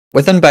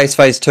Within base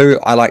phase 2,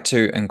 I like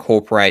to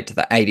incorporate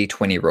the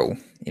 80-20 rule.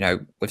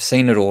 We've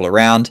seen it all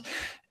around.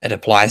 It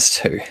applies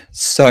to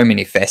so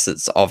many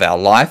facets of our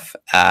life.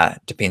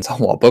 Depends on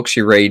what books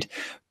you read,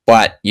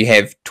 but you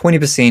have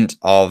 20%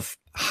 of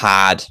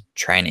hard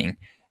training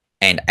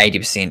and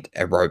 80%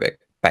 aerobic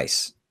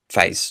base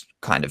phase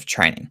kind of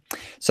training.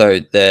 So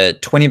the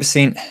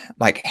 20%,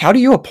 like, how do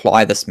you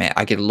apply this, Matt?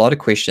 I get a lot of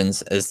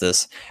questions. Is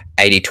this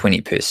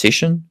 80-20 per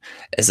session?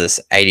 Is this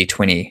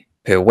 80-20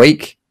 per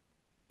week,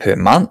 per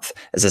month?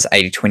 Is this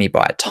 80-20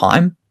 by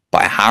time,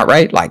 by heart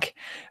rate, like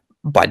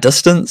by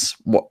distance?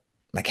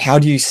 How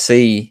do you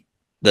see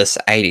this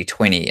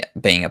 80-20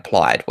 being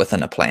applied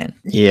within a plan?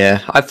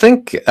 Yeah, I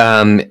think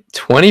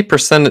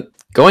 20%,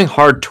 going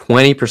hard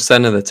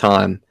 20% of the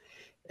time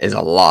is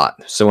a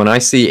lot. So when I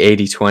see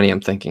 80-20,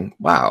 I'm thinking,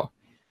 wow,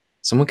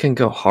 someone can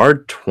go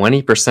hard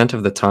 20%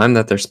 of the time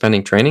that they're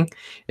spending training.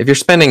 If you're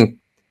spending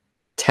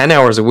 10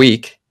 hours a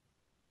week,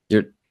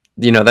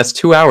 that's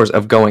 2 hours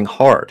of going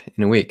hard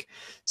in a week.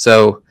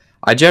 So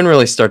I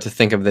generally start to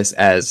think of this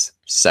as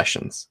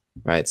sessions,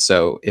 right?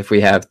 So if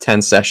we have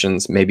 10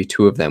 sessions, maybe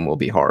 2 of them will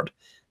be hard,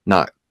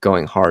 not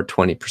going hard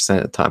 20%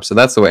 of the time. So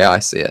that's the way I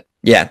see it.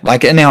 Yeah,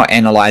 like in our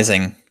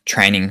analyzing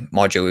training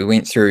module, we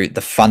went through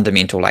the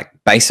fundamental, like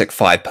basic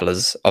 5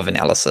 pillars of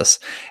analysis.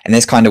 And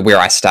that's kind of where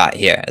I start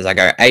here, as I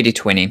go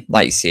 80-20,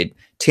 like you said,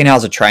 10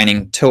 hours of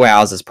training, 2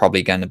 hours is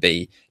probably going to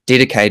be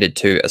dedicated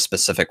to a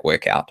specific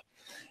workout.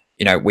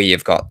 Where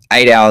you've got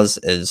 8 hours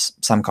is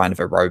some kind of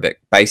aerobic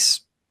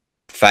base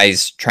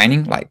phase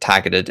training, like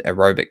targeted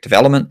aerobic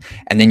development.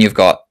 And then you've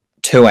got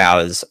 2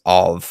 hours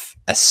of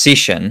a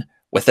session.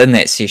 Within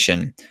that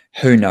session,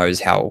 who knows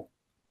how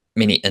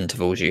many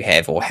intervals you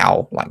have, or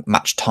how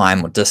much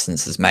time or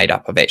distance is made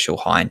up of actual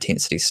high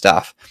intensity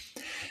stuff.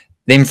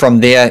 Then from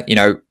there,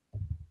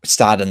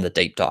 start in the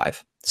deep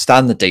dive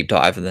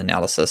of the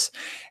analysis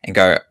and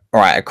go,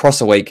 all right,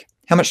 across a week,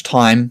 how much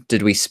time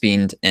did we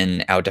spend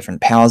in our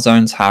different power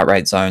zones, heart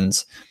rate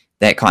zones,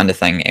 that kind of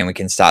thing. And we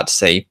can start to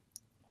see,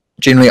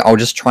 generally, I'll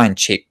just try and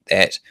check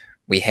that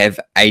we have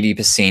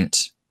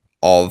 80%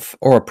 of,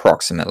 or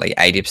approximately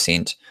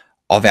 80%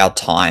 of our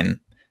time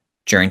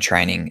during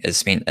training is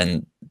spent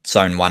in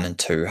zone 1 and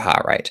 2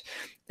 heart rate.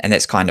 And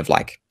that's kind of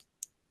like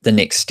the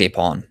next step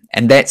on.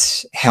 And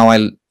that's how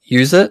I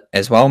use it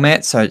as well,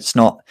 Matt. So it's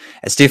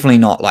definitely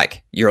not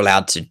like you're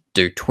allowed to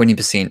do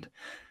 20%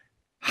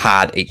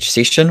 hard each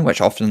session, which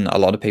often a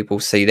lot of people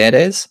see that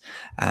as.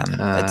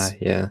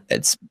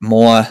 It's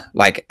more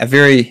like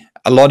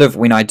a lot of,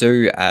 when I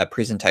do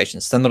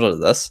presentations similar to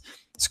this,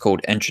 it's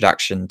called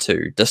Introduction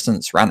to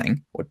Distance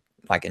Running, or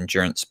like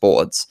endurance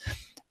sports.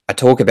 I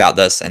talk about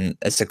this, and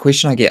it's a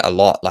question I get a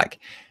lot, like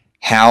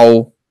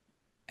how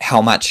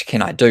much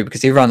can I do?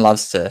 Because everyone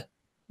loves to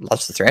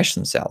thrash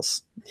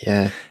themselves.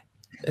 Yeah,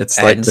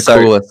 it's like the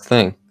coolest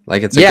thing.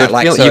 Like, it's a good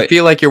feeling. So you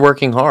feel like you're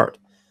working hard.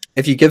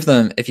 If you give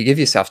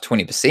yourself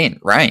 20%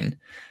 rein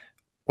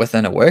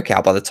within a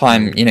workout, by the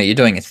time you're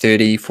doing a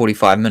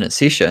 30-45 minute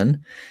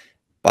session,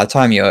 by the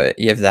time you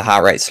have the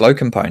heart rate slow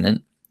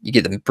component, you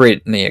get the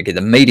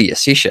meatier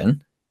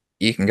session.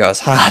 You can go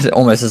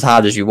almost as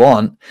hard as you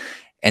want,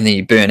 and then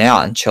you burn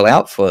out and chill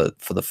out for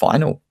the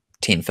final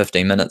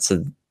 10-15 minutes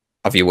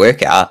of your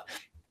workout.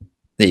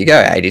 There you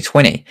go,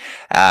 80-20.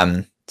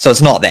 So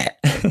it's not that.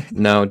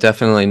 No,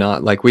 definitely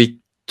not. Like, we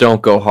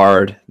don't go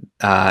hard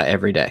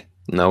every day.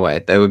 No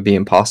way. That would be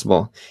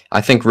impossible.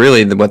 I think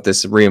really what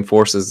this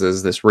reinforces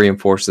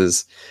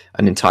is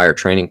an entire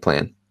training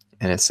plan.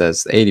 And it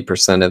says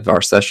 80% of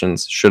our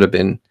sessions should have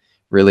been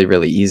really,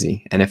 really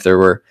easy. And if there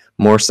were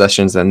more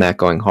sessions than that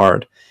going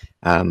hard,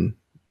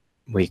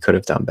 we could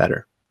have done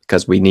better,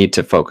 because we need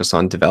to focus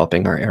on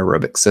developing our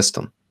aerobic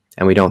system.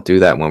 And we don't do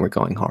that when we're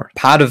going hard.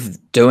 Part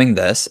of doing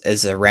this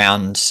is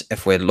around,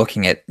 if we're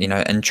looking at,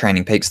 in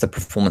Training Peaks, the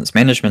performance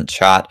management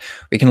chart,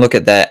 we can look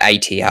at the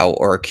ATL,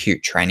 or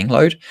acute training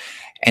load.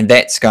 And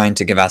that's going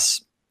to give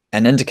us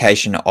an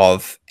indication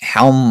of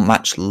how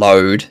much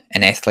load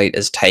an athlete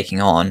is taking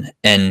on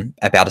in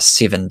about a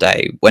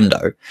 7-day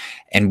window.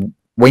 And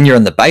when you're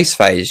in the base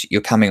phase,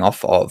 you're coming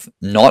off of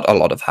not a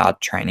lot of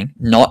hard training,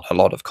 not a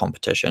lot of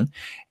competition,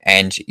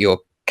 and your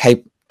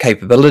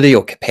capability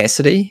or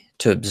capacity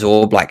to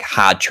absorb like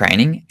hard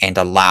training and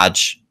a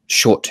large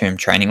short-term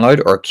training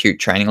load or acute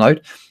training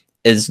load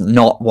is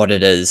not what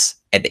it is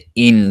at the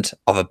end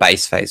of a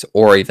base phase,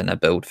 or even a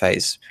build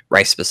phase,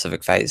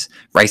 race-specific phase,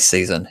 race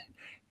season,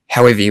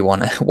 whatever you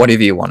want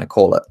to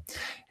call it.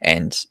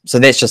 And so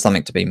that's just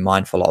something to be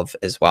mindful of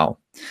as well.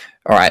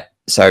 All right,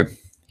 so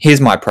here's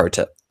my pro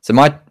tip. So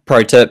my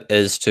pro tip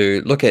is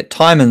to look at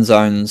time in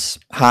zones,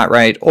 heart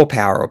rate or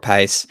power or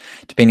pace,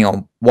 depending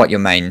on what your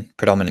main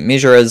predominant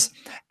measure is,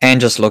 and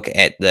just look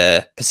at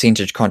the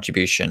percentage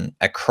contribution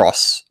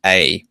across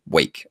a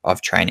week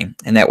of training.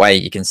 And that way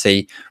you can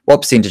see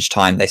what percentage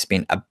time they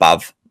spent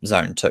above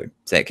zone 2.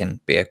 So that can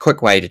be a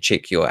quick way to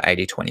check your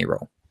 80-20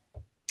 rule.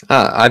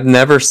 I've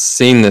never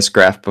seen this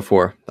graph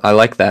before. I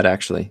like that,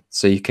 actually.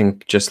 So you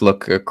can just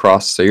look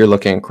across. So you're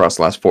looking across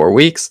the last 4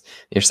 weeks.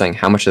 You're saying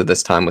how much of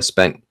this time was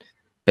spent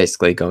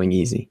basically going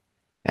easy.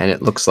 And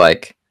it looks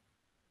like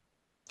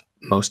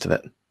most of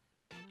it.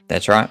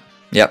 That's right.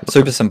 Yep,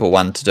 super simple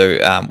one to do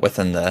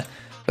within the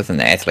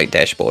athlete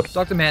dashboard.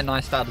 Dr. Matt and I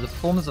started the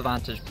Performance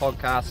Advantage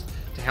podcast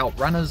to help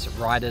runners,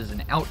 riders,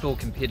 and outdoor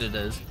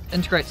competitors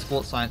integrate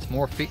sports science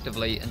more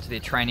effectively into their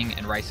training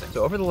and racing.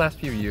 So over the last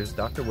few years,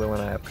 Dr. Will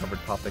and I have covered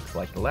topics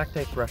like the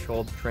lactate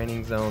threshold,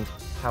 training zones,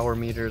 power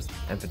meters,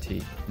 and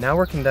fatigue. Now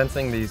we're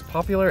condensing these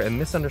popular and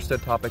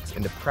misunderstood topics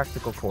into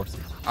practical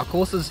courses. Our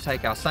courses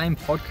take our same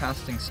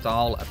podcasting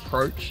style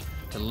approach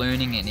to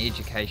learning and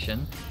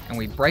education, and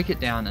we break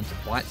it down into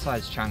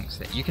bite-sized chunks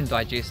that you can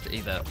digest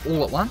either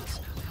all at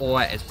once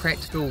or as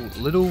practical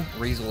little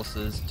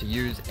resources to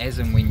use as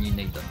and when you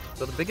need them.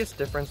 So the biggest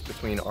difference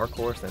between our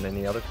course and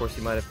any other course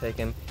you might have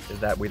taken is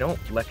that we don't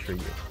lecture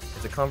you.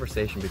 It's a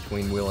conversation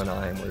between Will and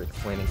I, and we're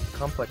explaining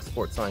complex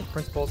sports science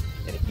principles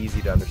in an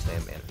easy to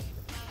understand manner.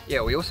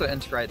 Yeah, we also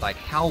integrate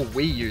how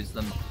we use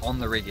them on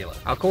the regular.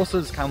 Our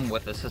courses come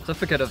with a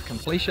certificate of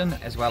completion,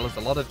 as well as a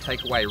lot of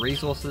takeaway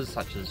resources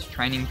such as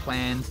training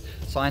plans,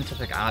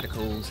 scientific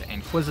articles,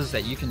 and quizzes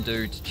that you can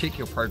do to check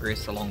your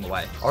progress along the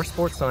way. Our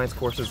sports science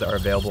courses are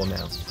available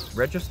now.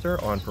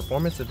 Register on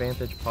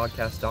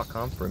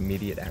performanceadvantagepodcast.com for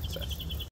immediate access.